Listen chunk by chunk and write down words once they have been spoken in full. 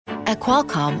At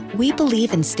Qualcomm, we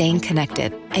believe in staying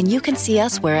connected, and you can see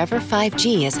us wherever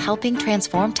 5G is helping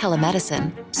transform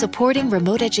telemedicine, supporting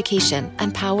remote education,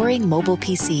 and powering mobile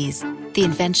PCs. The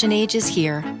invention age is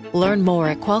here. Learn more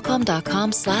at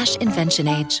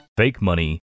qualcomm.com/inventionage. Fake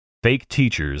money, fake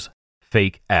teachers,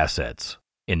 fake assets.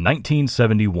 In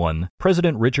 1971,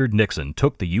 President Richard Nixon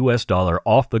took the U.S. dollar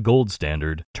off the gold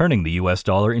standard, turning the U.S.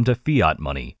 dollar into fiat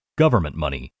money, government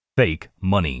money, fake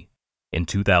money. In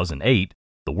 2008,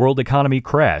 the world economy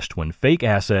crashed when fake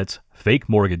assets, fake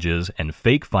mortgages, and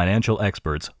fake financial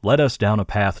experts led us down a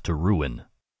path to ruin.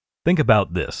 Think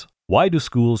about this. Why do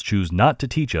schools choose not to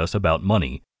teach us about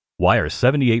money? Why are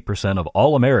 78% of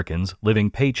all Americans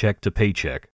living paycheck to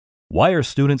paycheck? Why are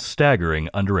students staggering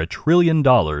under $1 trillion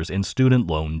in student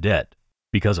loan debt?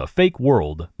 Because a fake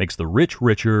world makes the rich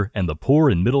richer and the poor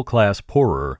and middle class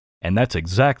poorer, and that's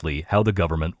exactly how the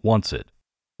government wants it.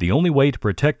 The only way to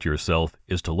protect yourself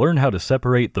is to learn how to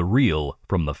separate the real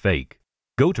from the fake.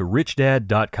 Go to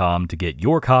richdad.com to get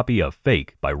your copy of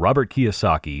Fake by Robert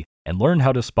Kiyosaki and learn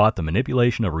how to spot the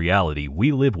manipulation of reality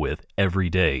we live with every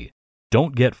day.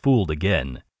 Don't get fooled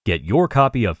again. Get your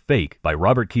copy of Fake by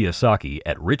Robert Kiyosaki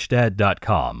at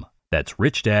richdad.com. That's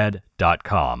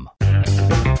richdad.com.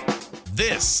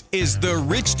 This is the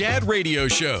Rich Dad Radio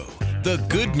Show. The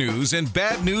good news and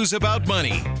bad news about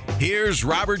money. Here's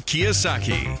Robert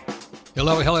Kiyosaki.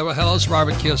 Hello. It's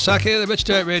Robert Kiyosaki, the Rich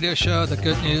Dad Radio Show, the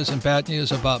good news and bad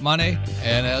news about money.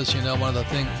 And as you know, one of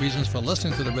the reasons for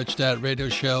listening to the Rich Dad Radio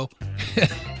Show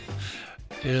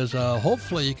is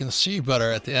hopefully you can see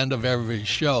better at the end of every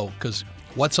show, because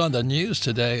what's on the news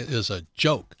today is a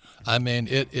joke. I mean,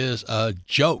 it is a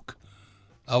joke.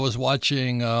 I was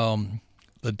watching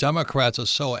the Democrats are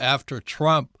so after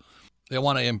Trump, they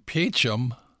want to impeach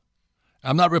him.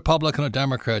 I'm not Republican or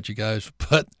Democrat, you guys,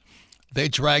 but they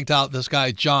dragged out this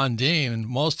guy, John Dean, and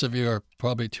most of you are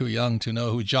probably too young to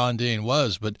know who John Dean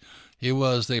was, but he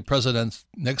was the President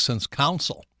Nixon's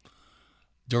counsel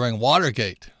during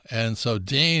Watergate. And so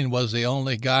Dean was the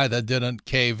only guy that didn't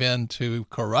cave in to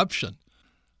corruption.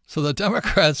 So the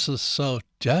Democrats are so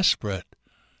desperate,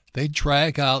 they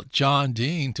drag out John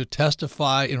Dean to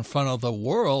testify in front of the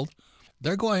world.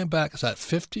 They're going back, is that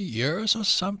 50 years or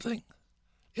something?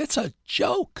 It's a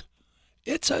joke.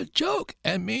 It's a joke.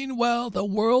 And meanwhile, the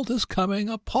world is coming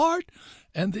apart,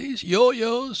 and these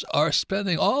yo-yos are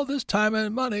spending all this time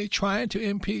and money trying to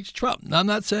impeach Trump. Now, I'm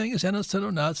not saying he's innocent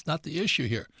or not. It's not the issue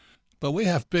here. But we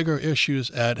have bigger issues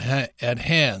at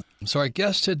hand. So our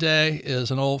guest today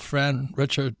is an old friend,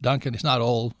 Richard Duncan. He's not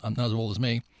old. I'm not as old as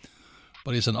me.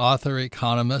 But he's an author,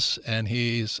 economist, and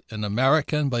he's an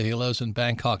American, but he lives in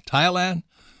Bangkok, Thailand.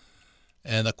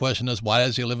 And the question is, why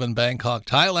does he live in Bangkok,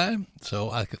 Thailand?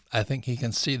 So I think he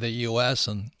can see the U.S.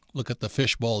 and look at the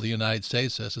fishbowl the United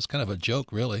States is. It's kind of a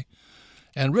joke, really.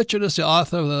 And Richard is the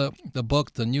author of the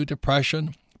book, The New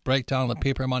Depression, Breakdown of the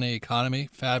Paper Money Economy.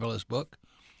 Fabulous book.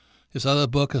 His other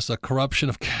book is The Corruption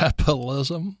of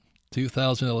Capitalism,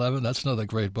 2011. That's another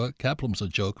great book. Capitalism's a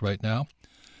joke right now.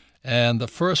 And the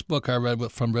first book I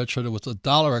read from Richard was The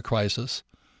Dollar Crisis.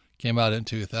 Came out in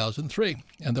 2003.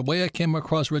 And the way I came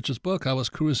across Richard's book, I was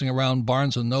cruising around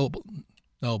Borders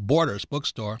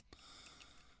bookstore,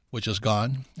 which is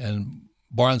gone, and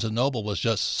Barnes & Noble was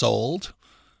just sold.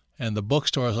 And the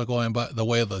bookstores are going by the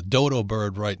way of the dodo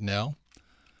bird right now.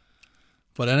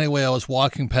 But anyway, I was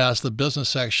walking past the business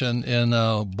section in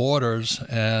Borders,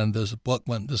 and this book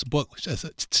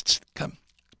says, come,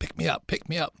 pick me up.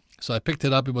 So I picked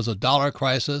it up. It was A Dollar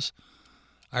Crisis.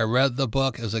 I read the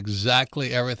book. It's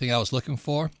exactly everything I was looking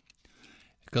for,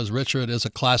 because Richard is a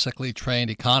classically trained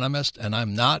economist, and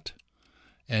I'm not.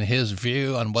 And his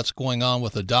view on what's going on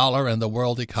with the dollar and the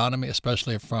world economy,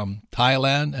 especially from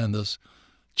Thailand and this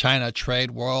China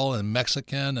trade war and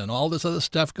Mexican and all this other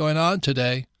stuff going on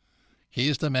today,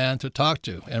 he's the man to talk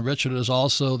to. And Richard is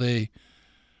also he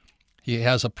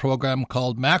has a program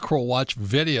called Macro Watch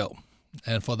Video.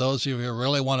 And for those of you who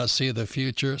really want to see the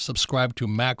future, subscribe to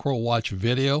Macro Watch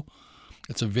Video.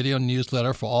 It's a video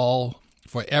newsletter for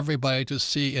everybody to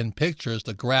see in pictures,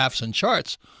 the graphs and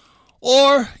charts.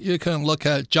 Or you can look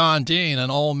at John Dean,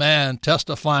 an old man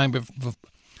testifying before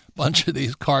a bunch of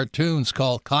these cartoons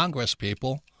called Congress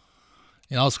people.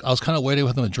 You know, I was kind of waiting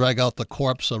for them to drag out the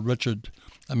corpse of Richard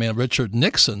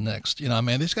Nixon next. You know, I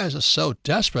mean, these guys are so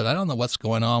desperate. I don't know what's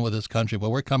going on with this country, but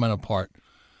we're coming apart.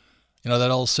 You know,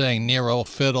 that old saying, Nero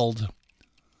fiddled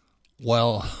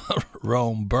while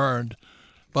Rome burned.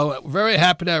 But we're very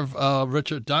happy to have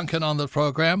Richard Duncan on the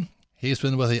program. He's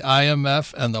been with the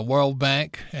IMF and the World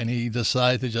Bank, and he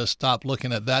decided to just stop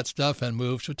looking at that stuff and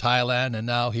move to Thailand. And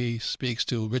now he speaks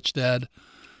to Rich Dad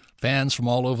fans from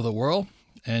all over the world.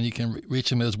 and you can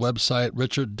reach him at his website,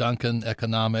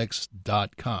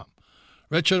 richardduncaneconomics.com.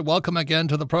 Richard, welcome again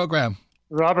to the program.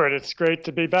 Robert, it's great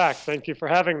to be back. Thank you for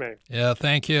having me. Yeah,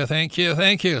 thank you.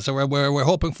 So we're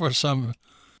hoping for some,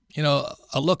 a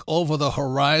look over the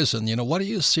horizon. What do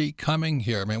you see coming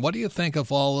here? I mean, what do you think of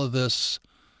all of this?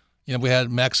 We had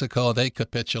Mexico, they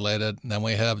capitulated, and then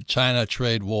we have China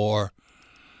trade war.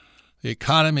 The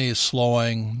economy is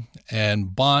slowing,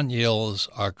 and bond yields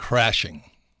are crashing.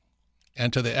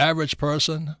 And to the average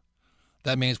person,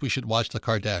 that means we should watch the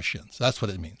Kardashians. That's what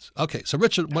it means. Okay, so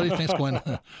Richard, what do you think's going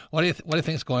on? What do you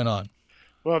think's going on?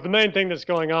 Well, the main thing that's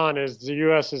going on is the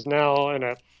U.S. is now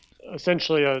in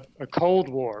essentially a Cold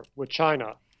War with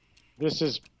China. This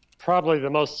is probably the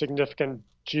most significant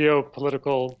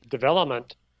geopolitical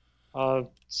development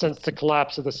since the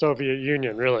collapse of the Soviet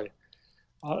Union, really.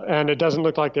 And it doesn't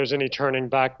look like there's any turning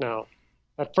back now.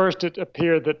 At first, it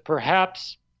appeared that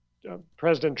perhaps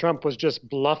President Trump was just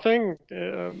bluffing,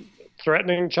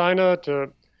 threatening China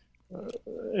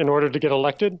in order to get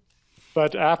elected.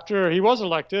 But after he was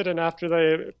elected and after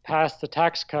they passed the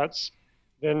tax cuts,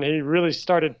 then he really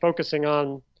started focusing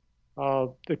on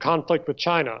the conflict with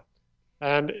China.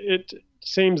 And it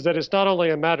seems that it's not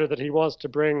only a matter that he wants to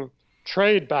bring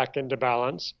trade back into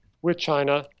balance with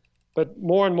China, but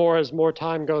more and more as more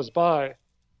time goes by,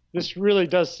 this really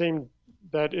does seem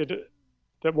that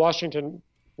Washington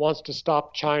wants to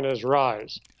stop China's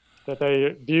rise, that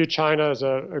they view China as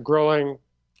a growing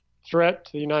threat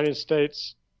to the United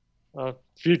States'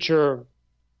 future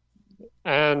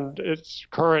and its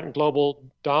current global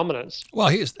dominance.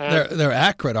 Well, they're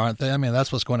accurate, aren't they? I mean,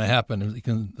 that's what's going to happen.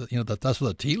 That's what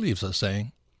the tea leaves are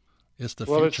saying. It's the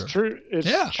future.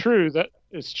 It's true.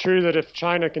 It's true that if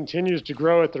China continues to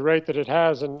grow at the rate that it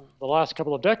has in the last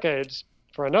couple of decades,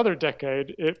 for another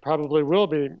decade, it probably will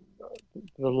be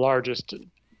the largest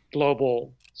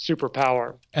global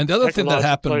superpower. And the other thing that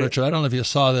happened, Richard, I don't know if you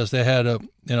saw this. They had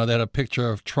a picture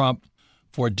of Trump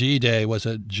for D-Day. Was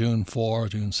it June 4,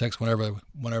 June 6,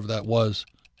 whenever that was?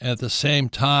 And at the same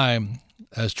time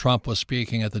as Trump was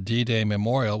speaking at the D-Day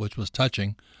memorial, which was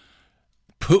touching,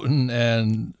 Putin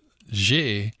and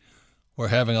Xi were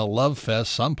having a love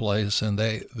fest someplace, and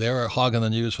they were hogging the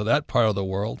news for that part of the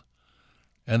world.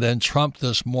 And then Trump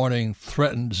this morning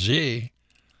threatened Xi,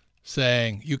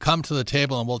 saying, "You come to the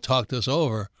table and we'll talk this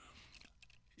over."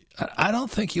 I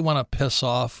don't think you want to piss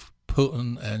off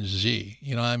Putin and Xi.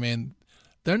 I mean,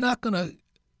 they're not going to.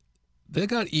 They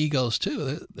got egos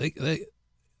too. They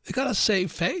got to save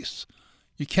face.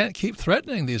 You can't keep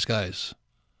threatening these guys.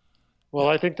 Well,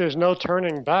 I think there's no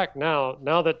turning back now.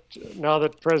 Now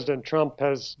that President Trump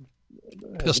has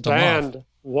banned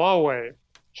Huawei,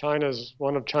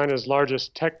 one of China's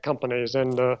largest tech companies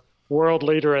and the world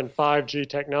leader in 5G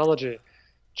technology.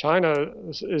 China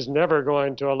is never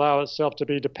going to allow itself to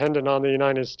be dependent on the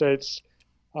United States.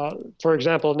 For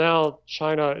example, now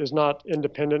China is not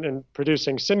independent in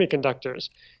producing semiconductors.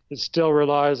 It still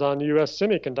relies on U.S.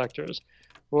 semiconductors.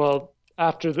 Well,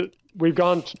 we've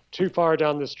gone too far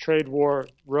down this trade war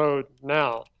road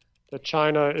now that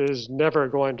China is never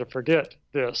going to forget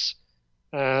this.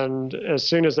 And as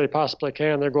soon as they possibly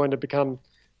can, they're going to become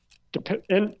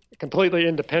completely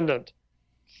independent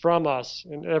from us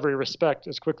in every respect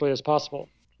as quickly as possible.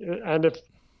 And if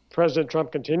President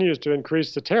Trump continues to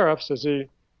increase the tariffs, as he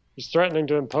is threatening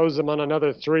to impose them on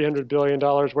another $300 billion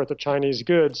worth of Chinese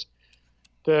goods,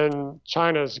 then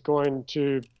China is going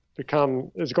to become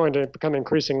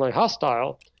increasingly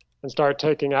hostile and start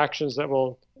taking actions that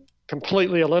will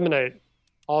completely eliminate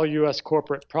all U.S.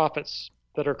 corporate profits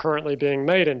that are currently being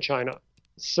made in China.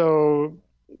 So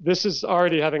this is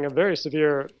already having a very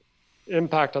severe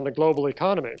impact on the global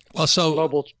economy. Well,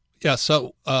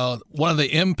 one of the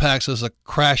impacts is a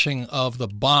crashing of the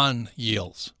bond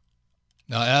yields.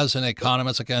 Now, as an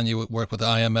economist, again, you work with the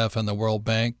IMF and the World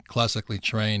Bank, classically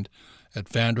trained at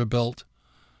Vanderbilt.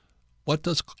 What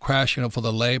does crashing, for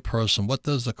the layperson, what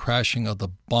does the crashing of the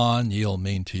bond yield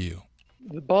mean to you?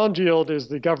 The bond yield is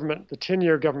the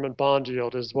 10-year government bond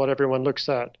yield is what everyone looks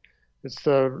at. It's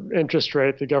the interest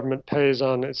rate the government pays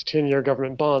on its 10-year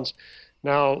government bonds.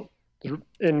 Now,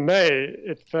 in May,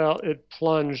 it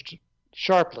plunged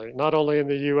sharply, not only in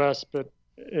the U.S., but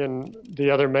in the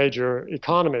other major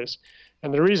economies.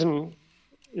 And the reason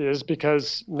is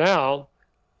because now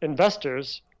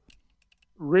investors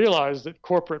realize that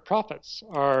corporate profits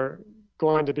are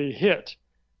going to be hit.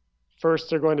 First,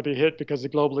 they're going to be hit because the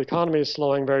global economy is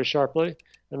slowing very sharply.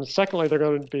 And secondly, they're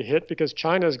going to be hit because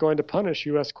China is going to punish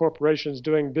U.S. corporations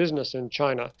doing business in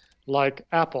China, like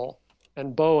Apple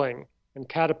and Boeing and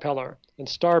Caterpillar and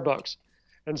Starbucks.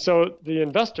 And so the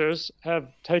investors have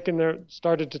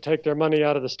started to take their money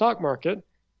out of the stock market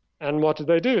And what did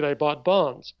they do? They bought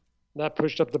bonds. That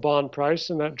pushed up the bond price,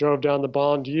 and that drove down the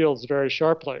bond yields very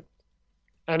sharply.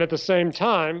 And at the same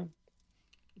time,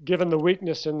 given the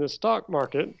weakness in the stock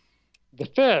market, the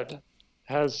Fed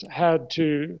has had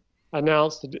to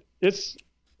announce that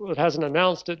it hasn't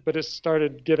announced it, but it's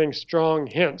started giving strong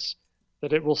hints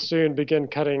that it will soon begin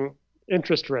cutting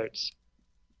interest rates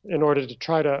in order to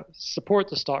try to support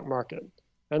the stock market.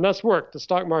 And that's worked. The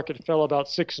stock market fell about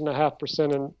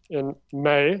 6.5% in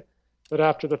May, but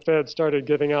after the Fed started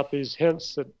giving out these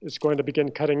hints that it's going to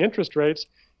begin cutting interest rates,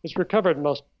 it's recovered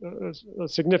a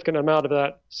significant amount of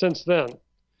that since then.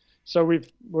 So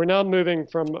we're now moving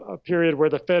from a period where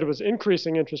the Fed was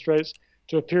increasing interest rates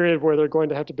to a period where they're going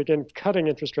to have to begin cutting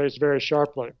interest rates very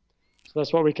sharply. So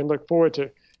that's what we can look forward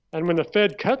to. And when the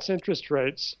Fed cuts interest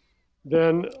rates,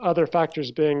 then other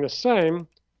factors being the same,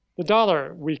 the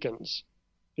dollar weakens.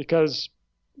 Because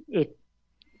if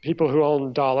people who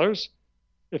own dollars,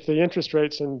 if the interest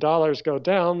rates in dollars go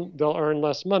down, they'll earn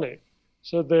less money.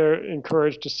 So they're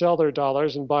encouraged to sell their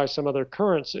dollars and buy some other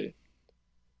currency.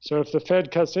 So if the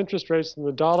Fed cuts interest rates, then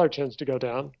the dollar tends to go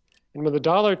down. And when the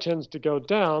dollar tends to go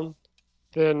down,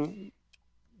 then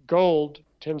gold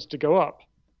tends to go up.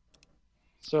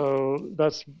 So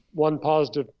that's one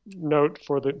positive note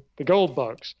for the gold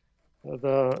bugs. With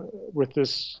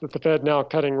the Fed now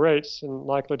cutting rates and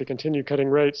likely to continue cutting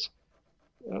rates,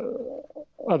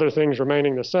 other things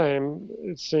remaining the same,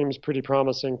 it seems pretty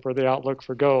promising for the outlook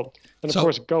for gold. And of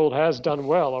course, gold has done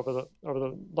well over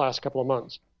the last couple of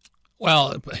months.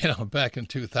 Well, back in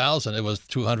 2000, it was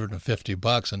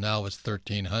 $250, and now it's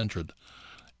 $1,300.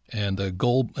 And the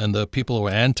gold and the people who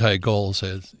are anti-gold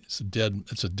say it's a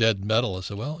dead metal. I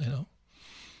said, well,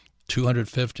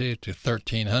 $250 to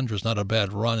 $1,300 is not a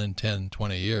bad run in 10,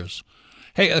 20 years.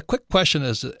 Hey, a quick question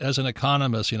as an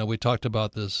economist, we talked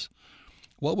about this.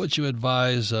 What would you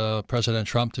advise President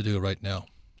Trump to do right now?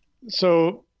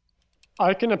 So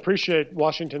I can appreciate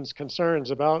Washington's concerns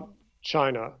about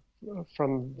China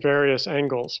from various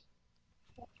angles.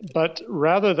 But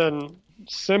rather than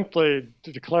simply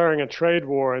declaring a trade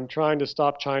war and trying to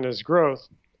stop China's growth,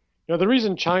 the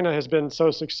reason China has been so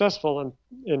successful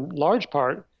in large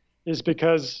part is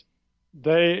because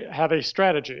they have a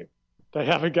strategy. They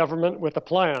have a government with a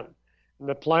plan. And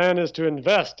the plan is to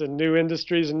invest in new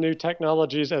industries and new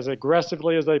technologies as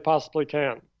aggressively as they possibly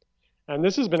can. And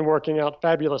this has been working out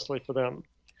fabulously for them.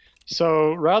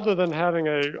 So rather than having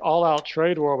an all-out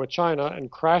trade war with China and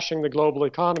crashing the global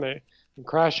economy and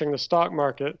crashing the stock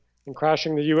market and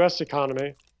crashing the U.S.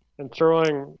 economy and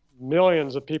throwing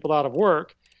millions of people out of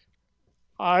work,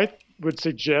 I would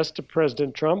suggest to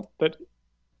President Trump that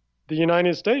the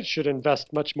United States should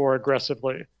invest much more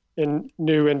aggressively in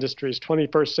new industries,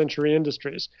 21st century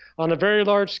industries, on a very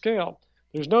large scale.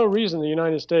 There's no reason the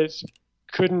United States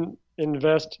couldn't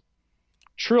invest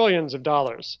trillions of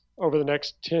dollars over the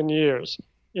next 10 years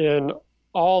in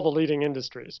all the leading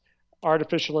industries: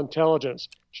 artificial intelligence,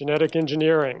 genetic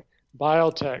engineering,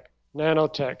 biotech,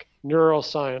 nanotech,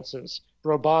 neurosciences,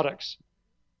 robotics.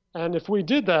 And if we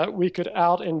did that, we could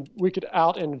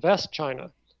out-invest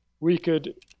China. We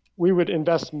would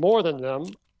invest more than them.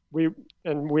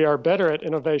 We are better at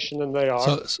innovation than they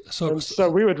are. So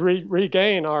we would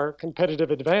regain our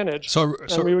competitive advantage,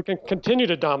 and we would continue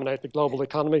to dominate the global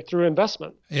economy through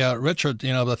investment. Yeah, Richard,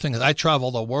 the thing is, I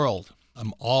travel the world.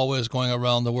 I'm always going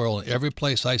around the world. Every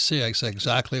place I see, I say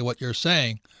exactly what you're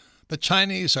saying. The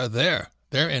Chinese are there.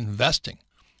 They're investing.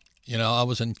 I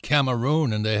was in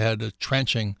Cameroon, and they had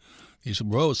trenching these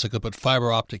roads. They could put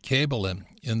fiber optic cable in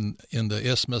the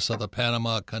isthmus of the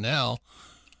Panama Canal.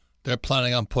 They're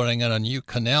planning on putting in a new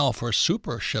canal for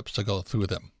super ships to go through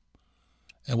them.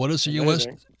 And what is the U.S.?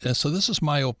 And so this is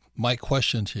my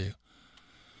question to you.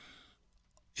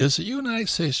 Is the United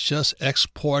States just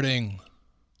exporting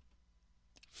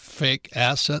fake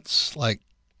assets like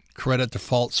credit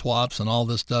default swaps and all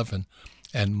this stuff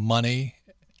and money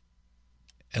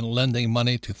and lending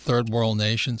money to third world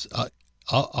nations?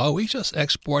 Are we just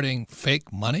exporting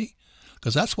fake money?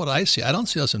 Because that's what I see. I don't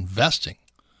see us investing.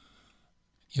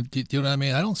 Do you know what I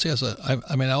mean? I don't see us. I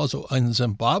was in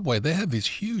Zimbabwe. They have these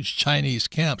huge Chinese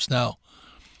camps. Now,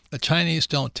 the Chinese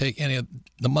don't take any of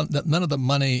none of the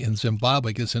money in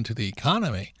Zimbabwe gets into the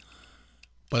economy.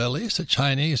 But at least the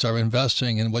Chinese are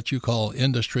investing in what you call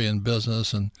industry and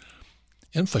business and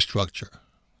infrastructure.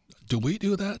 Do we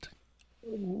do that?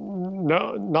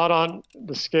 No, not on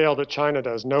the scale that China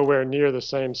does. Nowhere near the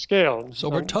same scale. So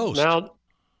we're toast. Now,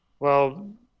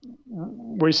 well,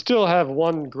 we still have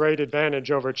one great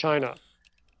advantage over China.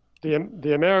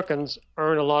 The Americans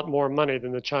earn a lot more money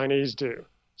than the Chinese do.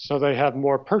 So they have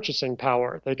more purchasing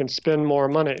power. They can spend more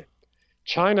money.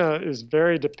 China is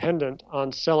very dependent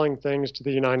on selling things to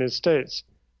the United States.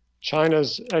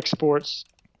 China's exports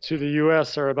to the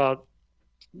U.S. are about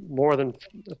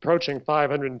approaching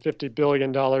 $550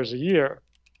 billion a year.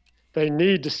 They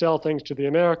need to sell things to the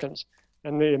Americans,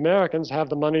 and the Americans have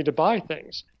the money to buy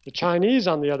things. The Chinese,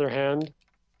 on the other hand,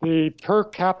 the per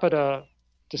capita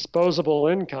disposable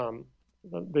income,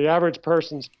 the average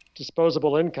person's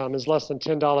disposable income is less than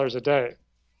 $10 a day.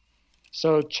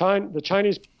 So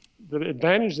the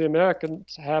advantage the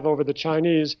Americans have over the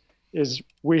Chinese is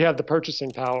we have the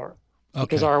purchasing power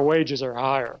because our wages are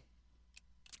higher.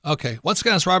 Okay. Once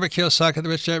again, it's Robert Kiyosaki, the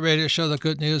Rich Dad Radio Show, the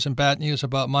good news and bad news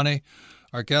about money.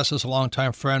 Our guest is a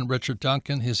longtime friend, Richard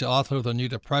Duncan. He's the author of The New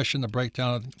Depression, the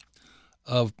breakdown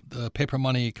of the paper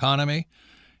money economy.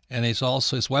 And his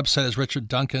website is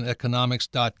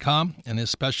richardduncaneconomics.com. And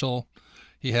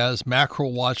he has macro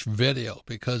watch video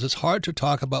because it's hard to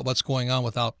talk about what's going on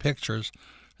without pictures.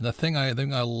 And the thing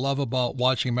I love about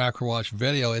watching macro watch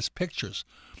video is pictures.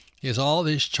 He has all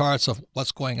these charts of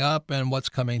what's going up and what's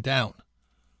coming down.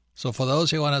 So for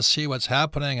those who want to see what's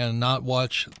happening and not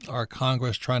watch our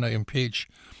Congress trying to impeach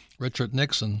Richard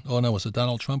Nixon. Oh, no, was it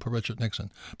Donald Trump or Richard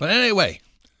Nixon? But anyway,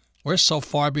 we're so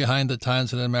far behind the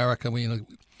times in America. We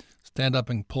stand up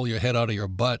and pull your head out of your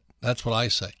butt. That's what I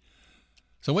say.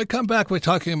 So when we come back, we're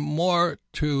talking more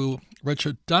to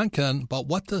Richard Duncan, but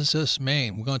what does this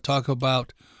mean? We're going to talk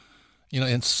about,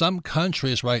 in some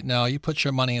countries right now, you put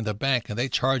your money in the bank and they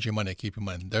charge you money to keep your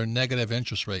money. They're negative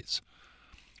interest rates,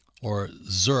 or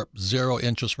ZIRP, zero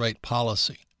interest rate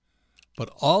policy.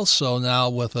 But also now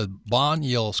with the bond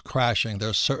yields crashing,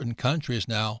 there's certain countries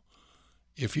now,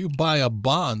 if you buy a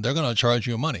bond, they're going to charge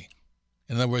you money.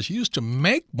 In other words, you used to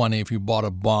make money if you bought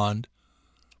a bond,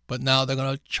 but now they're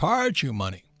going to charge you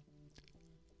money.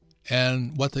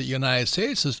 And what the United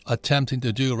States is attempting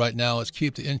to do right now is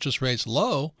keep the interest rates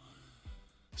low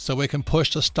so we can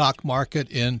push the stock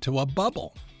market into a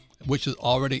bubble, which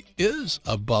already is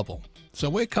a bubble. So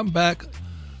when we come back,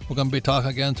 we're going to be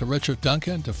talking again to Richard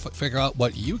Duncan to figure out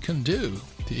what you can do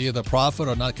to either profit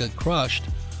or not get crushed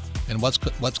and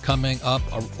what's coming up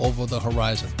over the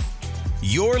horizon.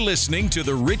 You're listening to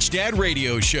the Rich Dad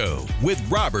Radio Show with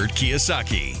Robert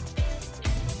Kiyosaki.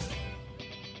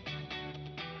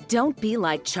 Don't be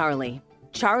like Charlie.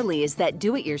 Charlie is that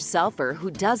do-it-yourselfer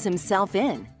who does himself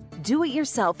in.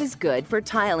 Do-it-yourself is good for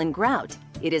tile and grout.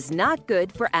 It is not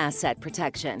good for asset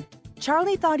protection.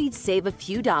 Charlie thought he'd save a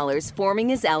few dollars forming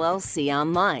his LLC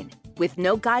online. With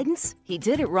no guidance, he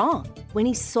did it wrong. When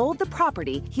he sold the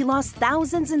property, he lost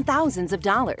thousands and thousands of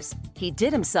dollars. He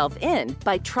did himself in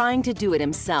by trying to do it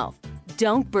himself.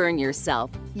 Don't burn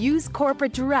yourself. Use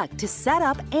Corporate Direct to set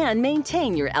up and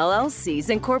maintain your LLCs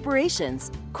and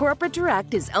corporations. Corporate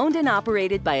Direct is owned and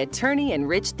operated by attorney and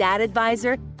Rich Dad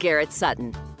advisor Garrett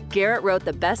Sutton. Garrett wrote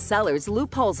the bestsellers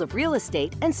Loopholes of Real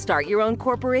Estate and Start Your Own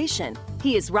Corporation.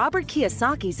 He is Robert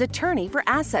Kiyosaki's attorney for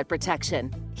asset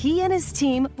protection. He and his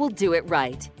team will do it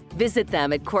right. Visit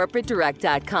them at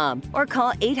corporatedirect.com or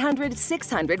call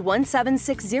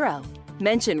 800-600-1760.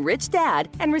 Mention Rich Dad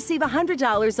and receive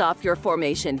 $100 off your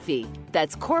formation fee.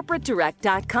 That's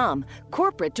corporatedirect.com,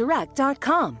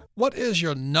 corporatedirect.com. What is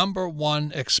your number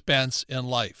one expense in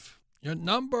life? Your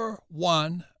number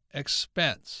one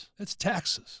expense. It's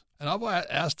taxes. And I've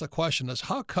asked the question is,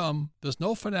 how come there's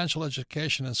no financial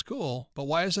education in school, but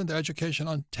why isn't there education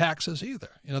on taxes either?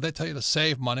 They tell you to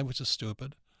save money, which is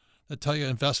stupid. They tell you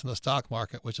to invest in the stock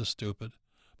market, which is stupid.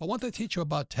 But won't they teach you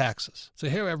about taxes? So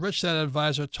here we have Rich Dad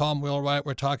advisor Tom Wheelwright.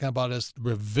 We're talking about his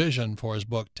revision for his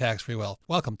book, Tax-Free Wealth.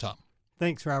 Welcome, Tom.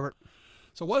 Thanks, Robert.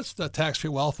 So what's the tax-free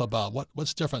wealth about?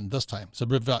 What's different this time? It's a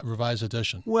revised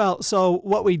edition. Well, so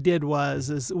what we did was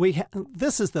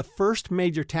this is the first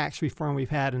major tax reform we've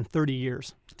had in 30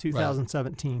 years,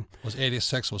 2017. Was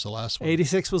 86 was the last one?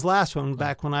 86 was the last one,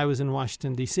 back when I was in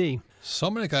Washington, D.C.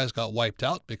 So many guys got wiped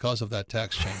out because of that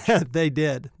tax change. They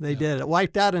did. It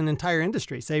wiped out an entire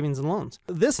industry, savings and loans.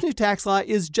 This new tax law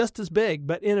is just as big,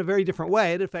 but in a very different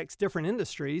way. It affects different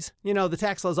industries. The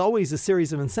tax law is always a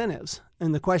series of incentives.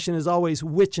 And the question is always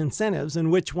which incentives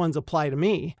and which ones apply to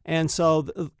me. And so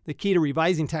the key to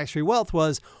revising tax-free wealth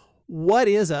was,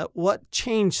 what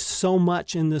changed so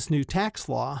much in this new tax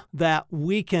law that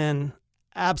we can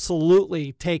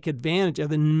absolutely take advantage of?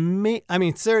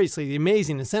 Seriously, the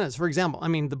amazing incentives. For example,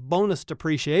 the bonus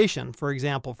depreciation, for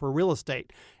example, for real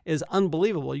estate is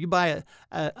unbelievable. You buy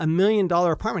a $1 million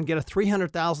apartment, get a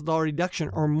 $300,000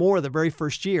 deduction or more the very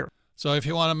first year. So if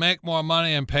you want to make more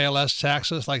money and pay less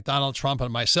taxes like Donald Trump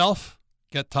and myself,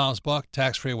 get Tom's book,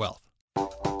 Tax-Free Wealth.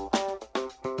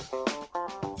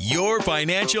 Your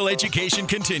financial education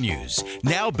continues.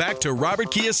 Now back to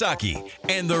Robert Kiyosaki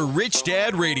and the Rich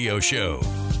Dad Radio Show.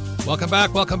 Welcome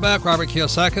back. Robert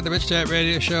Kiyosaki, the Rich Dad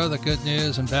Radio Show, the good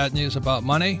news and bad news about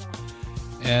money.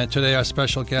 And today our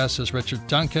special guest is Richard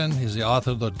Duncan. He's the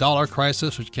author of The Dollar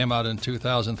Crisis, which came out in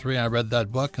 2003. I read that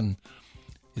book, and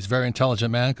he's a very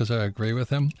intelligent man because I agree with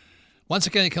him. Once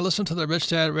again, you can listen to the Rich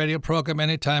Dad Radio program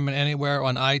anytime and anywhere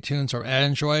on iTunes or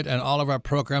Android, and all of our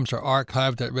programs are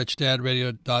archived at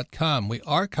richdadradio.com. We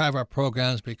archive our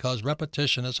programs because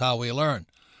repetition is how we learn.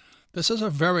 This is a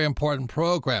very important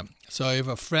program. So if you have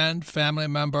a friend, family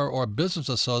member, or business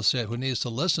associate who needs to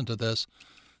listen to this,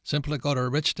 simply go to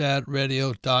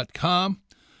richdadradio.com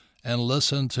and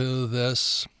listen to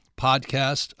this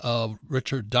podcast of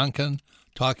Richard Duncan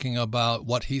talking about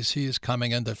what he sees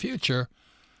coming in the future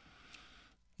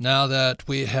now that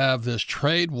we have this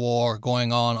trade war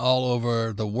going on all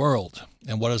over the world.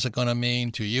 And what is it going to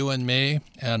mean to you and me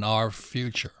and our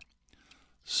future?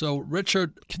 So,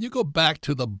 Richard, can you go back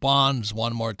to the bonds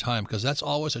one more time? Because that's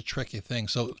always a tricky thing.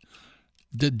 So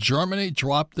did Germany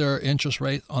drop their interest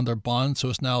rate on their bonds so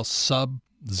it's now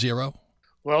sub-zero?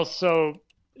 Well, so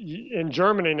in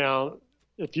Germany now,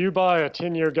 if you buy a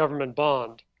 10-year government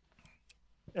bond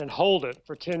and hold it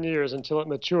for 10 years until it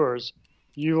matures,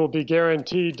 you will be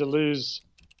guaranteed to lose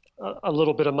a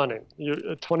little bit of money.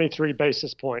 23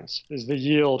 basis points is the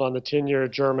yield on the 10-year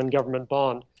German government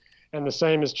bond. And the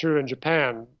same is true in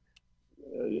Japan.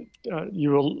 You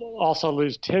will also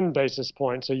lose 10 basis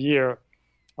points a year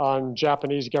on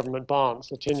Japanese government bonds,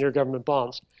 the 10-year government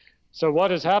bonds. So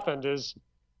what has happened is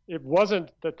it wasn't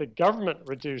that the government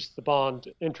reduced the bond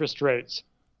interest rates.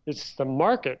 It's the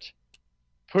market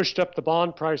pushed up the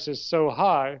bond prices so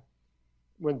high.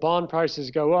 When bond prices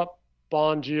go up,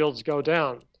 bond yields go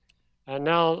down. And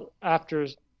now after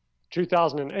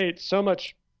 2008, so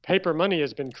much paper money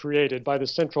has been created by the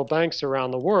central banks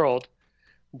around the world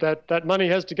that that money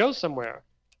has to go somewhere.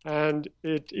 And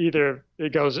it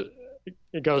goes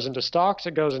into stocks,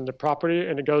 it goes into property,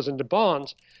 and it goes into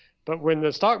bonds. But when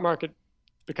the stock market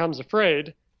becomes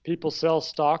afraid, people sell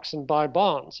stocks and buy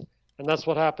bonds. And that's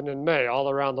what happened in May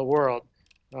all around the world.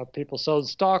 People sold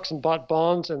stocks and bought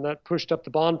bonds, and that pushed up the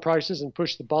bond prices and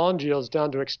pushed the bond yields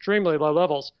down to extremely low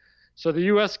levels. So the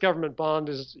U.S. government bond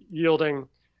is yielding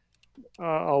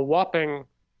a whopping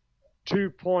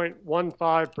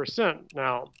 2.15%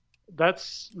 now.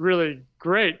 That's really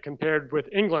great compared with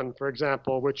England, for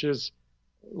example, which is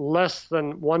less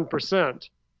than 1%.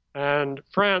 And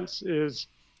France is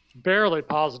barely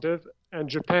positive, and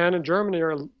Japan and Germany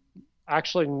are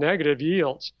actually negative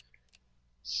yields.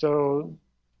 So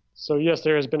yes,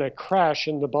 there has been a crash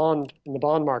in the bond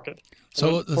market.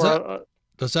 So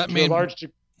does that mean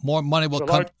more money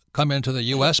will come into the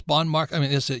U.S. bond market? I mean,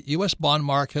 is the U.S. bond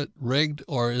market rigged,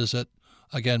 or is it,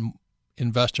 again,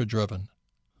 investor-driven?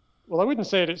 Well, I wouldn't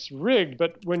say it's rigged,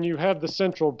 but when you have the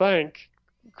central bank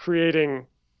creating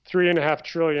 $3.5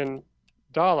 trillion,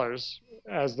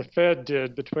 as the Fed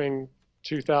did between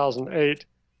 2008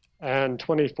 and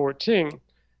 2014,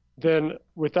 then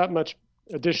with that much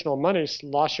additional money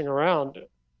sloshing around,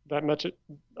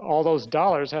 all those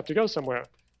dollars have to go somewhere.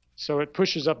 So it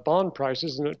pushes up bond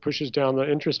prices and it pushes down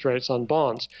the interest rates on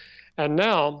bonds. And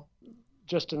now,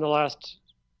 just in the last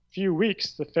few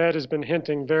weeks, the Fed has been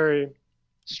hinting very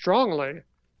strongly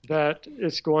that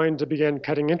it's going to begin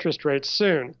cutting interest rates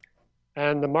soon.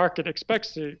 And the market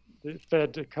expects the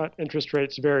Fed to cut interest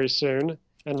rates very soon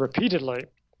and repeatedly.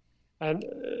 And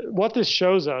what this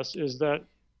shows us is that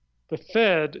the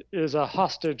Fed is a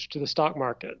hostage to the stock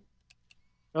market.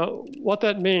 What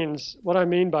that means, what I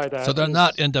mean by that. So they're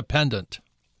not independent.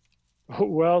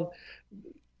 Well,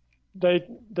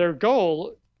 their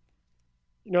goal,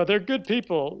 they're good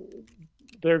people.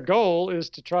 Their goal is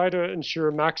to try to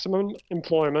ensure maximum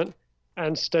employment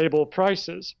and stable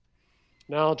prices.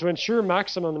 Now, to ensure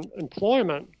maximum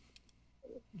employment,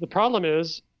 the problem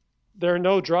is there are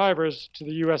no drivers to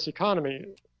the U.S. economy,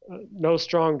 no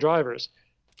strong drivers.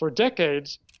 For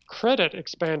decades, credit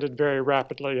expanded very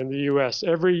rapidly in the U.S.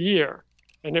 every year,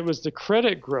 and it was the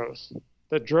credit growth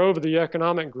that drove the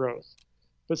economic growth.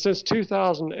 But since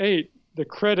 2008,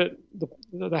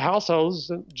 the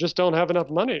households just don't have enough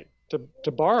money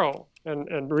to borrow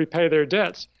and repay their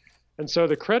debts. And so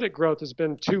the credit growth has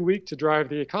been too weak to drive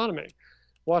the economy.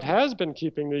 What has been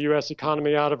keeping the U.S.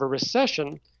 economy out of a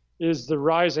recession is the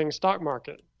rising stock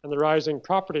market and the rising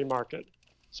property market.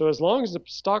 So as long as the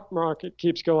stock market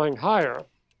keeps going higher,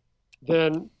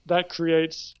 then that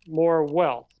creates more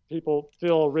wealth. People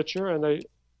feel richer, and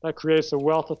that creates a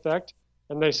wealth effect,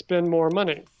 and they spend more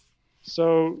money.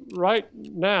 So right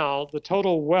now, the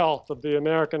total wealth of the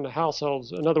American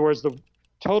households, in other words, the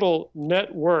total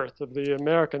net worth of the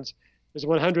Americans is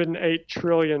 $108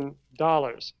 trillion.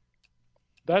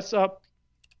 That's up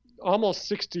almost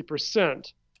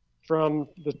 60% from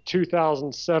the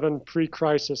 2007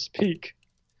 pre-crisis peak.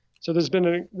 So there's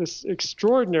been this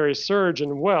extraordinary surge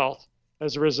in wealth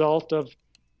as a result of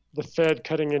the Fed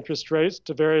cutting interest rates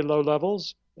to very low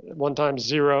levels, at one time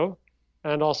zero,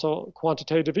 and also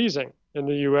quantitative easing in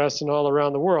the US and all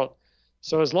around the world.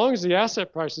 So as long as the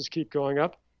asset prices keep going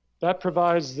up, that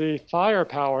provides the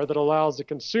firepower that allows the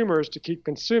consumers to keep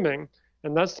consuming,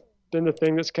 and that's been the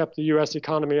thing that's kept the US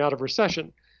economy out of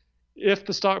recession. If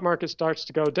the stock market starts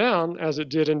to go down, as it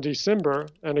did in December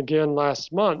and again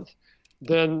last month,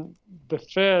 then the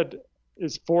Fed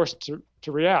is forced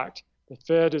to react. The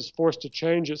Fed is forced to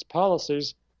change its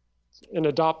policies and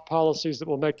adopt policies that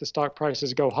will make the stock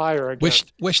prices go higher again.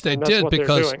 Which they did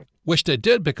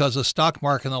because the stock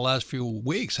market in the last few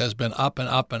weeks has been up and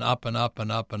up and up and up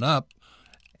and up and up.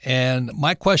 And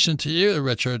my question to you,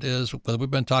 Richard, is, because we've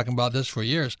been talking about this for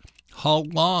years, how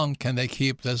long can they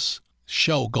keep this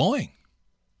show going?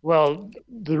 Well,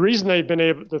 the reason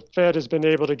the Fed has been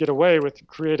able to get away with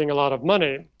creating a lot of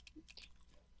money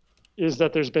is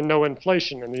that there's been no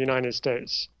inflation in the United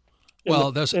States.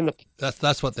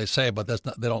 That's what they say, but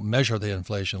they don't measure the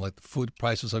inflation. Like the food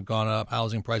prices have gone up,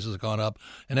 housing prices have gone up,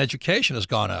 and education has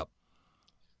gone up.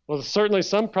 Well, certainly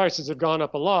some prices have gone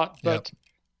up a lot, but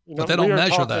but they don't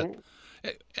measure that.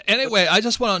 Anyway, I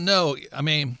just want to know. I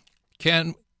mean,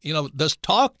 there's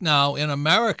talk now in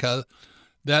America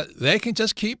that they can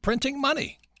just keep printing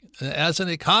money. As an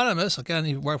economist, again,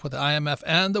 you work with the IMF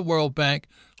and the World Bank.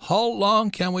 How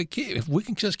long can we keep? If we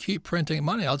can just keep printing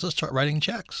money, I'll just start writing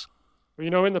checks.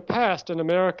 Well, in the past in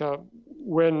America,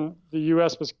 when the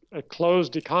U.S. was a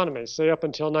closed economy, say up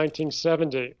until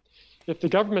 1970, if the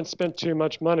government spent too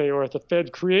much money or if the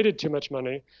Fed created too much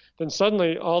money, then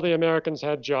suddenly all the Americans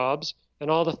had jobs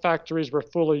and all the factories were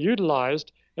fully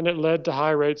utilized, and it led to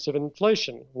high rates of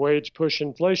inflation, wage push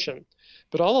inflation.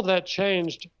 But all of that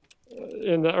changed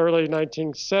in the early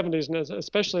 1970s, and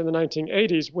especially in the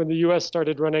 1980s, when the U.S.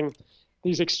 started running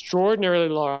these extraordinarily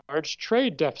large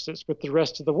trade deficits with the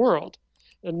rest of the world.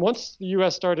 And once the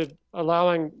U.S. started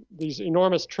allowing these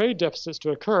enormous trade deficits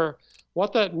to occur,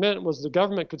 what that meant was the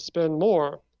government could spend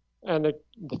more, and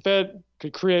the Fed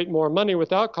could create more money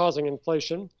without causing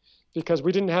inflation, because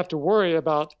we didn't have to worry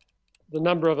about the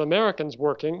number of Americans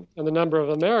working and the number of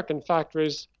American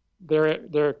factories,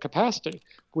 their capacity.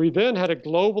 We then had a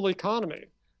global economy.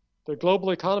 The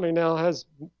global economy now has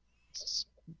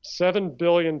 7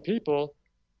 billion people,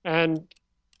 and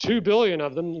 2 billion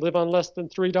of them live on less than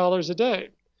 $3 a day.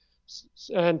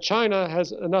 And China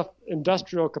has enough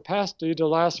industrial capacity to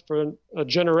last for a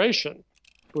generation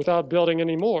without building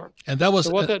any more. And that was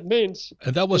what that means.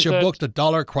 And that was your book, The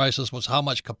Dollar Crisis, was how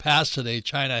much capacity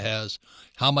China has,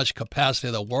 how much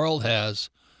capacity the world has.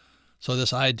 So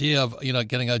this idea of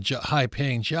getting a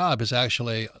high-paying job is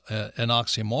actually an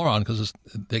oxymoron, because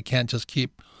they can't just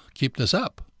keep this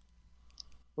up.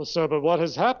 Well, but what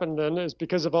has happened then is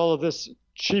because of all of this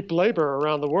cheap labor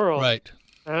around the world, right,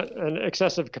 and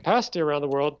excessive capacity around the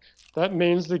world, that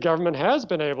means the government has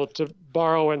been able to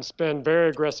borrow and spend very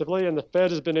aggressively, and the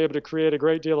Fed has been able to create a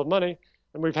great deal of money,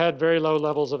 and we've had very low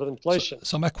levels of inflation.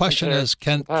 So my question is,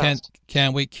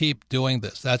 can we keep doing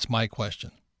this? That's my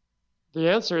question. The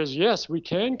answer is yes, we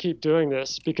can keep doing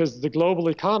this, because the global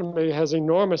economy has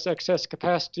enormous excess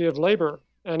capacity of labor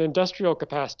and industrial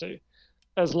capacity,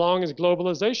 as long as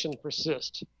globalization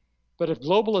persists. But if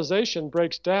globalization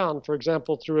breaks down, for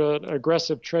example, through an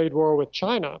aggressive trade war with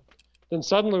China, then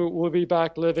suddenly we'll be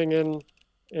back living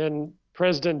in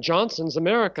President Johnson's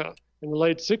America in the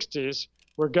late 60s,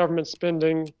 where government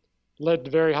spending led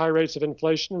to very high rates of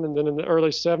inflation. And then in the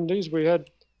early 70s, we had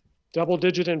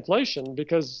double-digit inflation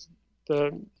because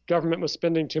the government was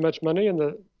spending too much money and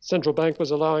the central bank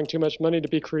was allowing too much money to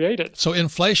be created. So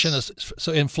inflation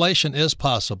is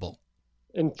possible.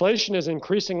 Inflation is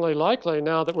increasingly likely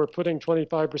now that we're putting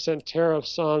 25%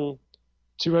 tariffs on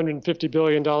 $250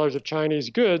 billion of Chinese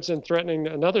goods and threatening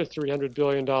another $300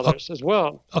 billion as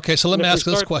well. Okay, so let me ask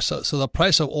this question. So the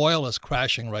price of oil is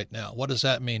crashing right now. What does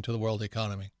that mean to the world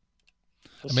economy?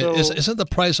 I mean, isn't the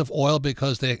price of oil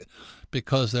because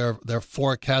they're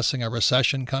forecasting a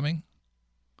recession coming?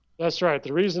 That's right.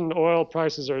 The reason oil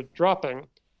prices are dropping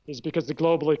is because the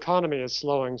global economy is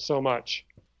slowing so much.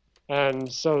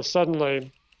 And so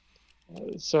suddenly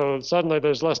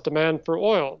there's less demand for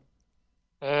oil.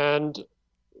 And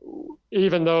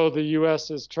even though the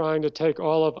U.S. is trying to take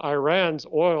all of Iran's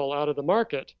oil out of the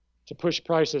market to push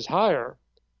prices higher,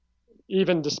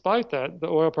 even despite that, the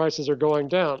oil prices are going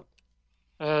down.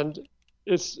 And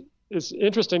it's it's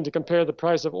interesting to compare the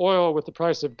price of oil with the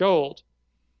price of gold.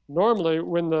 Normally,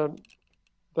 when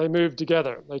they move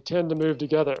together, they tend to move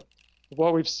together.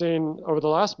 What we've seen over the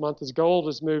last month is gold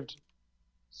has moved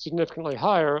significantly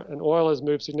higher and oil has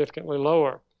moved significantly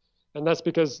lower. And that's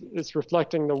because it's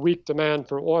reflecting the weak demand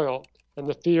for oil and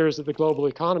the fears that the global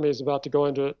economy is about to go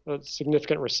into a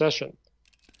significant recession,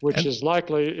 which is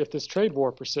likely if this trade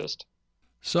war persists.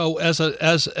 So as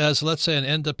let's say an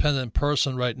independent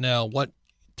person right now, what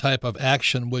type of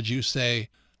action would you say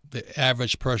the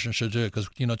average person should do? Because,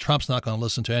 Trump's not going to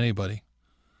listen to anybody.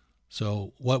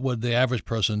 So what would the average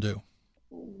person do?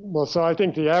 Well, so I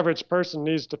think the average person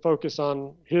needs to focus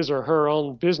on his or her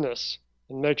own business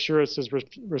and make sure it's as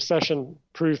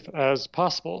recession-proof as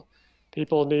possible.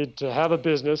 People need to have a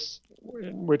business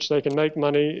in which they can make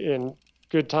money in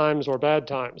good times or bad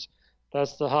times.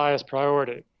 That's the highest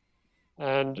priority.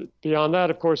 And beyond that,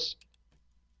 of course,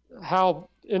 how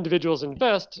individuals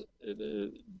invest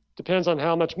depends on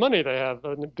how much money they have.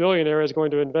 A billionaire is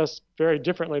going to invest very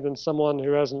differently than someone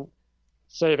who has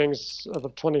savings of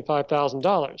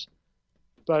 $25,000.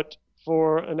 But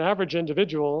for an average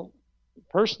individual,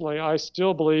 personally, I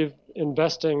still believe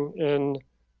investing in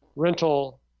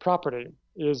rental property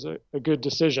is a good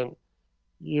decision.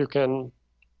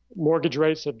 Mortgage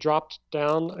rates have dropped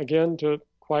down again to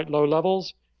quite low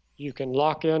levels. You can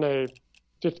lock in a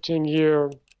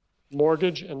 15-year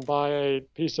mortgage and buy a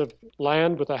piece of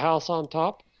land with a house on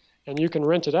top, and you can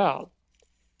rent it out.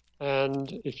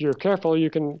 And if you're careful, you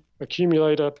can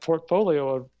accumulate a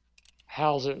portfolio of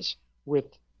houses with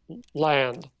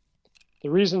land.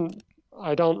 The reason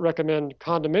I don't recommend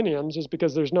condominiums is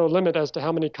because there's no limit as to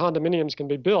how many condominiums can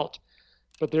be built.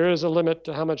 But there is a limit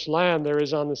to how much land there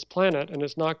is on this planet, and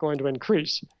it's not going to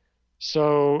increase.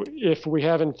 So if we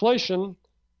have inflation,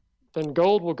 then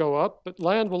gold will go up, but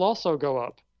land will also go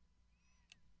up.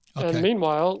 Okay. And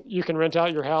meanwhile, you can rent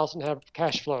out your house and have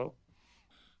cash flow.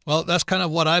 Well, that's kind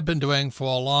of what I've been doing for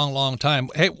a long, long time.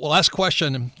 Hey, well, last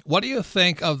question. What do you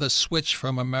think of the switch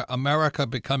from America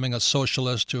becoming a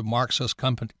socialist to a Marxist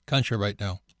country right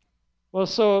now? Well,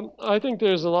 so I think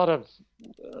there's a lot of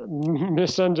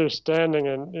misunderstanding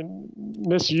and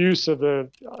misuse of the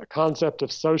concept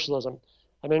of socialism.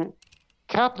 I mean,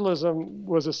 capitalism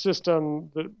was a system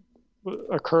that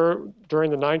occurred during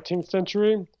the 19th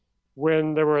century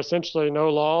when there were essentially no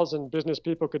laws and business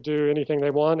people could do anything they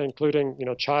want, including,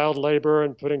 child labor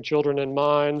and putting children in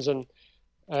mines. And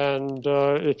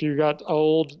if you got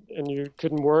old and you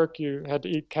couldn't work, you had to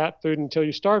eat cat food until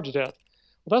you starved to death.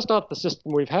 Well, that's not the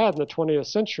system we've had in the 20th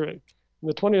century. In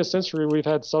the 20th century, we've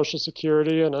had Social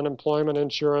Security and unemployment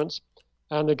insurance,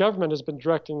 and the government has been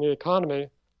directing the economy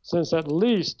since at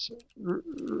least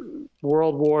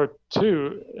World War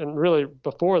II, and really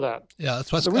before that. Yeah,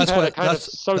 that's what. So we've had a kind of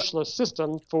socialist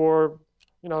system for,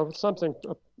 something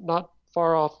not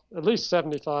far off, at least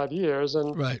 75 years,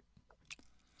 and right.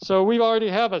 So we already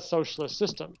have a socialist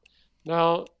system.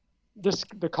 Now,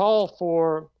 the call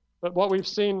for, but what we've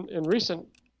seen in recent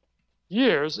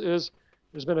years is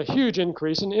there's been a huge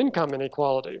increase in income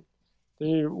inequality.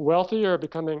 The wealthy are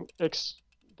becoming,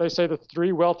 they say the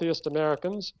 3 wealthiest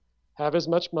Americans have as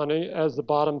much money as the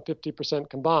bottom 50%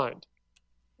 combined.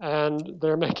 And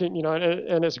they're making,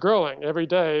 and it's growing every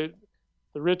day.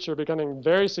 The rich are becoming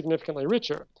very significantly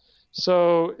richer.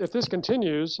 So if this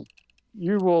continues,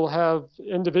 you will have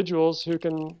individuals who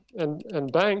can,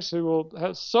 and banks who will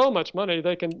have so much money,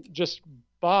 they can just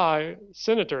buy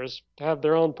senators to have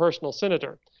their own personal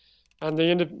senator. And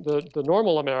the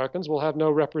normal Americans will have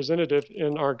no representative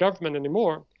in our government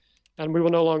anymore. And we will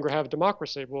no longer have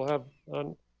democracy. We'll have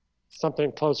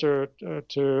something closer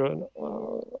to an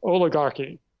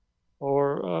oligarchy,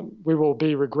 or we will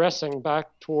be regressing back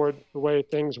toward the way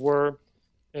things were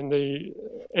in the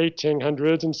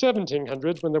 1800s and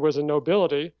 1700s when there was a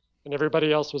nobility and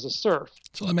everybody else was a serf.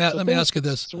 So let me ask you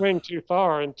this. Swing too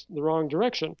far in the wrong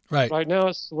direction. Right. Right now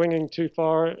it's swinging too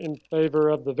far in favor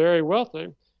of the very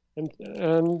wealthy.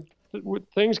 And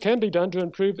things can be done to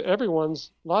improve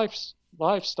everyone's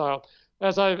lifestyle.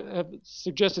 As I have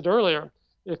suggested earlier,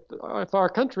 if our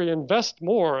country invests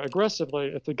more aggressively,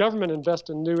 if the government invests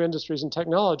in new industries and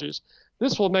technologies,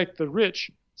 this will make the rich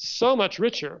so much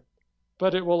richer,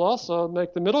 but it will also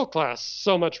make the middle class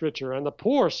so much richer and the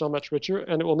poor so much richer,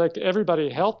 and it will make everybody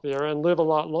healthier and live a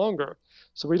lot longer.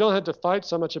 So we don't have to fight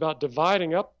so much about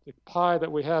dividing up the pie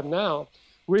that we have now.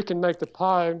 We can make the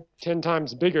pie 10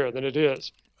 times bigger than it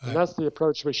is. Right. And that's the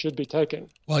approach we should be taking.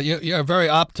 Well, you're a very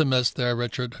optimist there,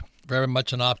 Richard. Very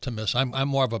much an optimist. I'm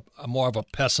more of a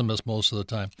pessimist most of the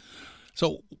time.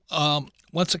 So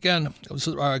once again,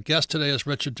 our guest today is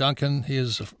Richard Duncan. He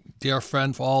is a dear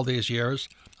friend for all these years.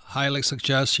 highly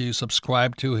suggest you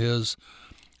subscribe to his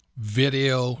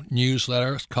video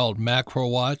newsletter. It's called Macro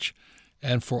Watch.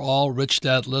 And for all Rich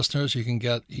Dad listeners, you can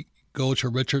go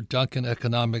to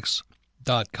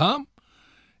richardduncaneconomics.com,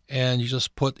 and you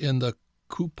just put in the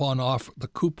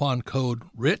coupon code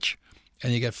RICH,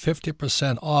 and you get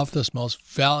 50% off this most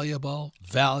valuable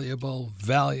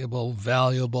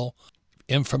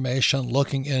information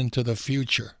looking into the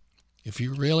future. If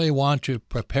you really want to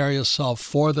prepare yourself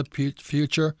for the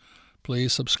future,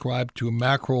 please subscribe to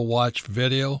Macro Watch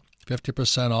Video,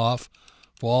 50% off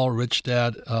for all Rich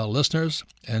Dad listeners,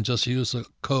 and just use the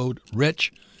code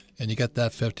RICH, and you get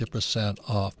that 50%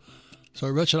 off. So,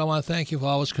 Richard, I want to thank you for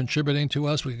always contributing to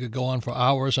us. We could go on for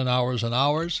hours and hours and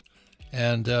hours,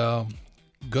 and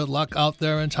good luck out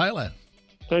there in Thailand.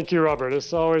 Thank you, Robert.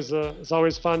 It's always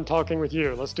fun talking with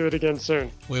you. Let's do it again soon.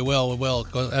 We will.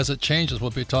 As it changes,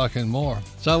 we'll be talking more.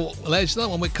 So, ladies and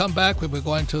gentlemen, when we come back, we'll be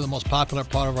going to the most popular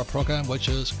part of our program, which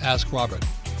is Ask Robert.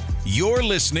 You're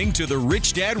listening to the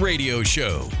Rich Dad Radio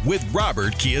Show with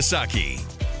Robert Kiyosaki.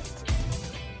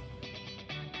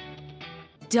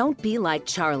 Don't be like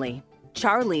Charlie.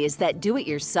 Charlie is that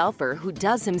do-it-yourselfer who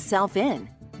does himself in.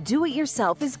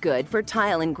 Do-it-yourself is good for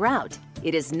tile and grout.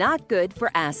 It is not good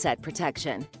for asset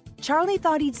protection. Charlie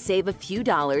thought he'd save a few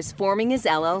dollars forming his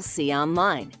LLC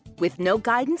online. With no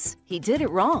guidance, he did it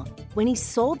wrong. When he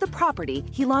sold the property,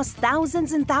 he lost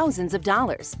thousands and thousands of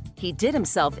dollars. He did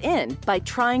himself in by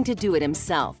trying to do it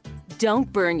himself.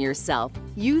 Don't burn yourself.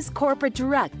 Use Corporate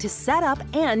Direct to set up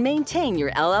and maintain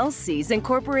your LLCs and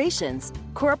corporations.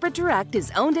 Corporate Direct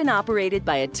is owned and operated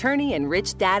by attorney and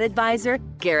Rich Dad advisor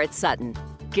Garrett Sutton.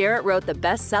 Garrett wrote the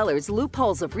bestsellers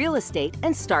Loopholes of Real Estate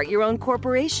and Start Your Own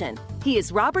Corporation. He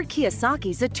is Robert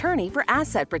Kiyosaki's attorney for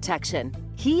asset protection.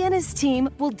 He and his team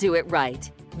will do it right.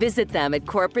 Visit them at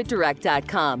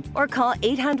corporatedirect.com or call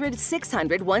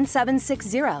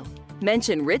 800-600-1760.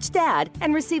 Mention Rich Dad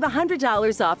and receive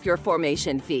 $100 off your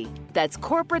formation fee. That's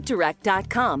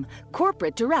corporatedirect.com.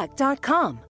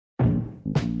 corporatedirect.com.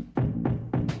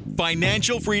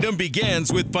 Financial freedom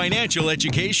begins with financial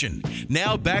education.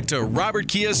 Now back to Robert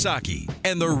Kiyosaki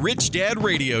and the Rich Dad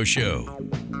Radio Show.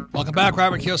 Welcome back,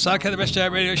 Robert Kiyosaki, the Rich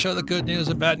Dad Radio Show, the good news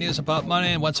and bad news about money.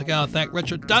 And once again, I thank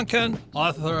Richard Duncan,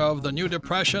 author of The New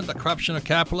Depression, The Corruption of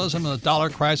Capitalism, and The Dollar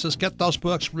Crisis. Get those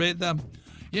books, read them.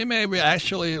 You may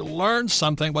actually learn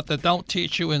something what they don't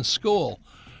teach you in school.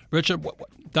 Richard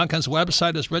Duncan's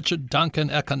website is Richard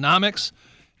Duncan Economics,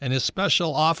 and his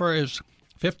special offer is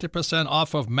 50%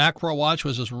 off of Macro Watch,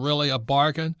 which is really a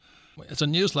bargain. It's a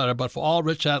newsletter, but for all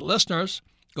Rich Dad listeners,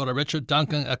 go to Richard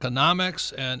Duncan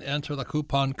Economics and enter the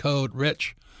coupon code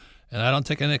RICH. And I don't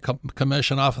take any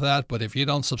commission off of that, but if you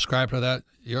don't subscribe to that,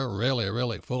 you're really,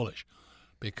 really foolish.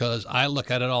 Because I look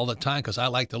at it all the time because I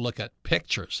like to look at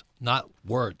pictures, not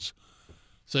words.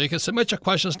 So you can submit your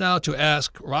questions now to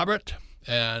Ask Robert,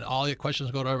 and all your questions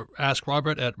go to Ask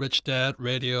Robert at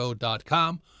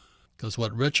richdadradio.com. Because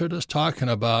what Richard is talking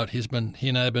about, he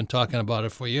and I have been talking about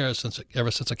it for years,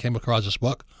 ever since I came across this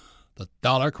book, The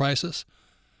Dollar Crisis.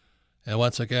 And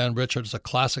once again, Richard is a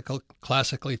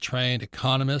classically trained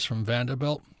economist from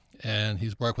Vanderbilt, and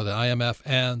he's worked with the IMF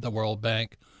and the World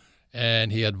Bank,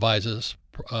 and he advises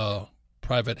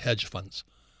private hedge funds.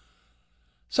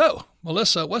 So,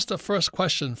 Melissa, what's the first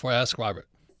question for Ask Robert?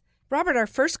 Robert, our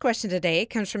first question today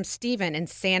comes from Stephen in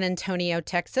San Antonio,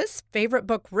 Texas. Favorite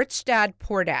book, Rich Dad,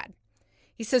 Poor Dad.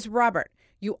 He says, Robert,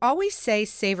 you always say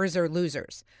savers are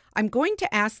losers. I'm going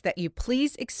to ask that you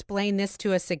please explain this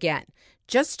to us again.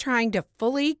 Just trying to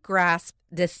fully grasp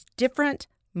this different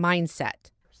mindset.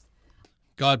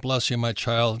 God bless you, my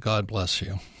child. God bless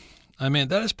you. I mean,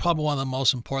 that is probably one of the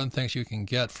most important things you can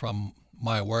get from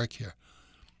my work here.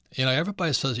 You know,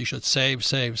 everybody says you should save.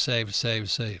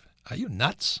 Are you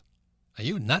nuts? Are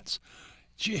you nuts?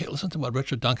 Gee, listen to what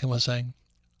Richard Duncan was saying.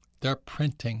 They're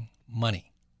printing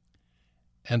money,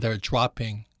 and they're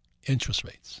dropping interest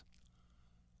rates.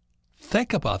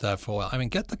 Think about that for a while. I mean,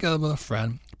 get together with a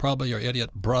friend, probably your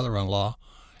idiot brother-in-law,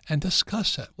 and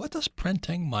discuss it. What does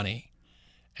printing money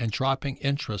and dropping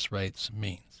interest rates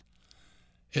mean?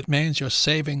 It means your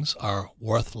savings are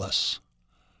worthless.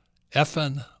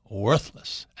 Effing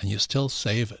worthless. And you still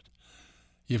save it.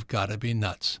 You've got to be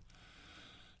nuts.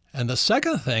 And the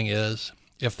second thing is,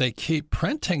 if they keep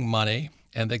printing money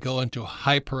and they go into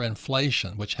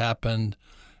hyperinflation, which happens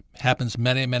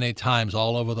many, many times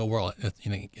all over the world.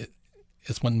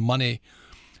 It's when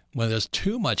there's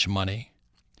too much money,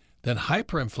 then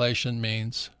hyperinflation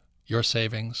means your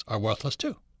savings are worthless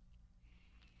too.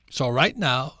 So right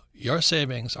now, your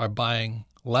savings are buying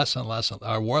less and less,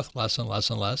 are worth less and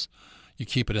less and less. You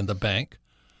keep it in the bank.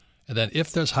 And then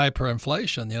if there's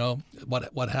hyperinflation,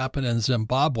 what happened in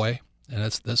Zimbabwe, and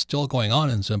that's still going on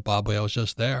in Zimbabwe. I was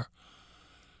just there.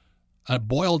 A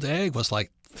boiled egg was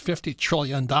like $50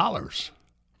 trillion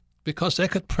because they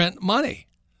could print money.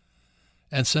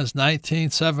 And since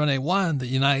 1971, the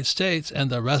United States and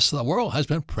the rest of the world has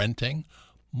been printing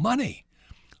money.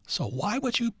 So why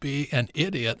would you be an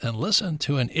idiot and listen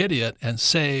to an idiot and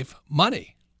save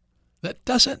money? That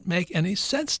doesn't make any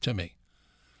sense to me.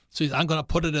 So I'm going to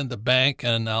put it in the bank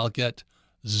and I'll get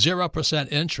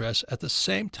 0% interest at the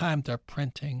same time they're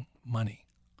printing money.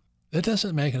 That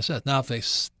doesn't make any sense. Now, if they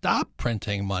stop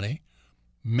printing money,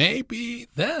 maybe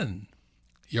then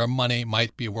your money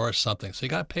might be worth something. So you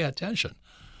got to pay attention.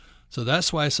 So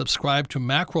that's why I subscribe to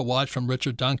Macro Watch from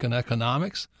Richard Duncan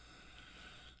Economics,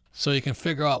 so you can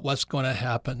figure out what's going to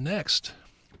happen next.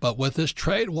 But with this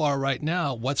trade war right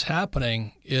now, what's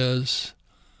happening is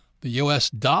the U.S.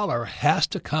 dollar has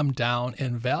to come down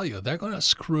in value. They're going to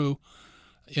screw,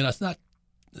 it's not,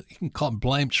 you can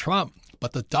blame Trump,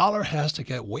 but the dollar has to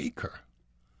get weaker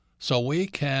so we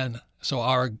can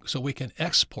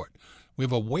export. We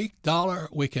have a weak dollar,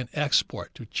 we can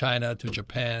export to China, to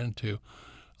Japan, to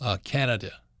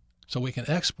Canada. So we can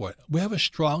export. We have a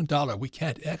strong dollar. We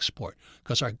can't export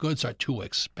because our goods are too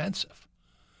expensive.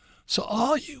 So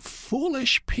all you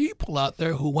foolish people out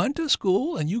there who went to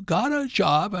school and you got a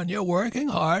job and you're working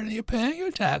hard and you're paying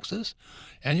your taxes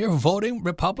and you're voting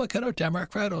Republican or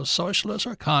Democrat or socialist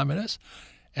or communist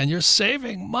and you're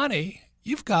saving money,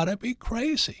 you've got to be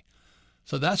crazy.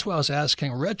 So that's what I was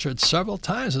asking Richard several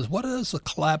times is what does the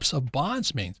collapse of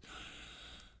bonds mean?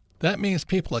 That means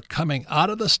people are coming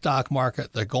out of the stock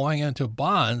market, they're going into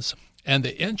bonds, and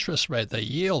the interest rate, the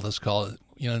yield is called,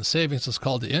 in savings is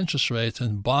called the interest rate,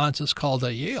 and bonds is called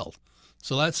the yield.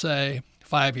 So let's say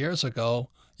 5 years ago,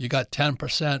 you got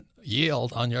 10%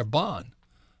 yield on your bond.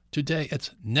 Today, it's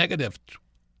negative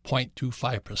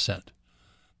 0.25%.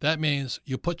 That means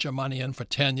you put your money in for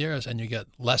 10 years and you get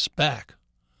less back.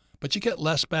 But you get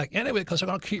less back anyway because they're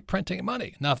going to keep printing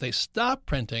money. Now, if they stop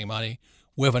printing money,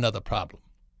 we have another problem.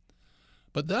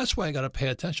 But that's why you got to pay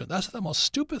attention. That's the most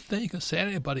stupid thing you can say to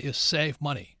anybody is save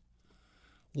money.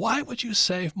 Why would you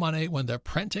save money when they're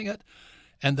printing it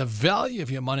and the value of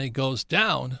your money goes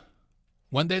down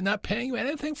when they're not paying you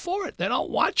anything for it? They don't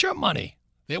want your money.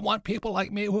 They want people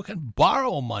like me who can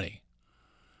borrow money.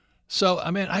 So,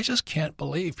 I just can't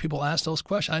believe people ask those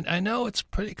questions. I know it's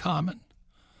pretty common,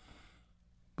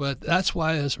 but that's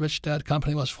why this Rich Dad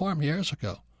Company was formed years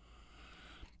ago.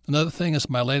 Another thing is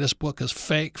my latest book is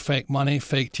Fake Money,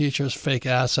 Fake Teachers, Fake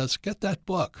Assets. Get that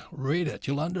book. Read it.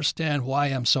 You'll understand why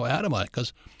I'm so adamant,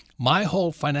 because my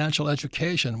whole financial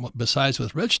education, besides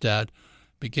with Rich Dad,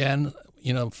 began,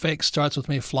 fake starts with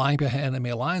me flying behind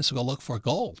enemy lines to go look for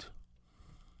gold.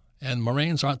 And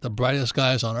Marines aren't the brightest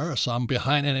guys on earth, so I'm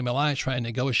behind enemy lines trying to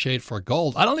negotiate for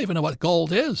gold. I don't even know what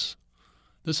gold is.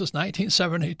 This is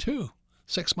 1972,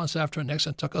 6 months after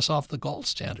Nixon took us off the gold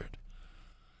standard.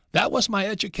 That was my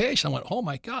education. I went, oh,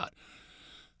 my God.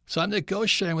 So I'm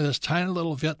negotiating with this tiny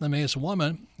little Vietnamese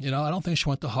woman. I don't think she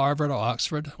went to Harvard or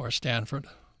Oxford or Stanford.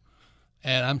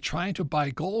 And I'm trying to buy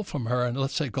gold from her. And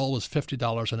let's say gold was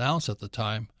 $50 an ounce at the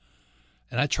time.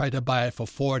 And I tried to buy it for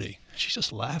 $40. She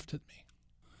just laughed at me.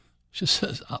 She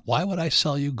says, why would I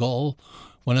sell you gold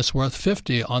when it's worth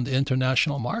 $50 on the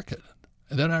international market?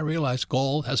 And then I realized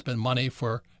gold has been money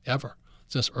forever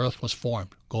since Earth was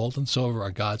formed. Gold and silver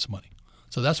are God's money.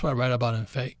 So that's what I write about in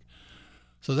Fake.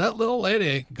 So that little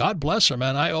lady, God bless her,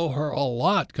 man, I owe her a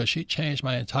lot because she changed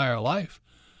my entire life.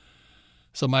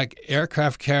 So my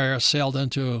aircraft carrier sailed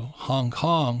into Hong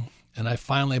Kong, and I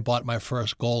finally bought my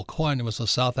first gold coin. It was a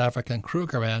South African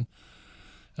Krugerrand,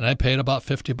 and I paid about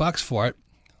 $50 for it.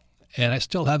 And I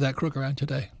still have that Krugerrand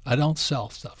today. I don't sell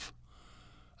stuff.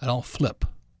 I don't flip,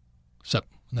 except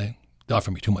when they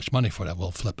offer me too much money for it, I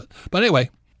will flip it. But anyway,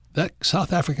 that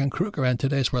South African Krugerrand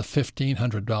today is worth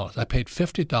 $1,500. I paid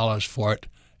 $50 for it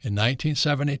in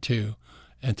 1972,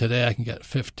 and today I can get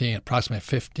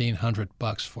approximately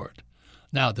 $1,500 for it.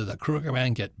 Now, did the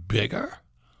Krugerrand get bigger,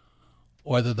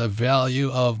 or did the value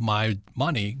of my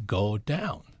money go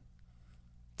down?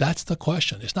 That's the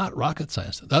question. It's not rocket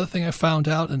science. The other thing I found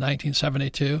out in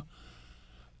 1972,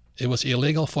 it was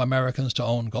illegal for Americans to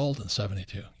own gold in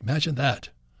 72. Imagine that.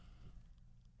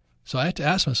 So I had to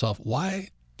ask myself, why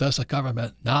does the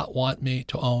government not want me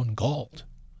to own gold?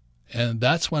 And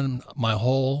that's when my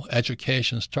whole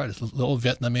education started. This little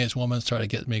Vietnamese woman started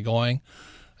getting me going.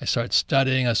 I started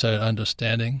studying. I started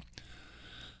understanding.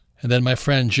 And then my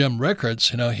friend Jim Rickards,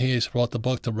 he wrote the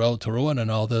book The Road to Ruin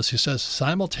and all this. He says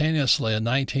simultaneously in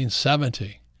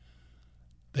 1970,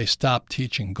 they stopped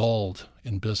teaching gold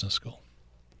in business school.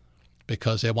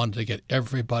 because they wanted to get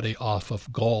everybody off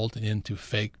of gold and into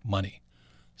fake money.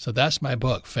 So that's my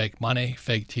book, Fake Money,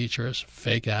 Fake Teachers,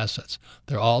 Fake Assets.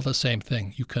 They're all the same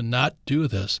thing. You cannot do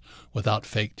this without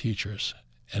fake teachers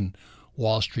and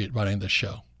Wall Street running the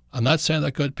show. I'm not saying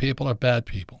they're good people or bad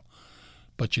people,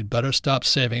 but you'd better stop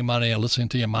saving money and listening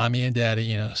to your mommy and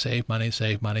daddy, save money,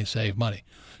 save money, save money.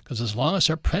 Because as long as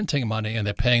they're printing money and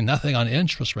they're paying nothing on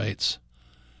interest rates,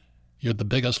 you're the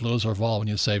biggest loser of all when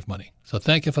you save money. So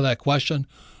thank you for that question.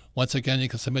 Once again, you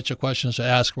can submit your questions to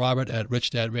Ask Robert at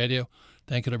Rich Dad Radio.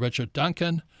 Thank you to Richard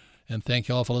Duncan, and thank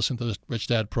you all for listening to this Rich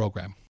Dad program.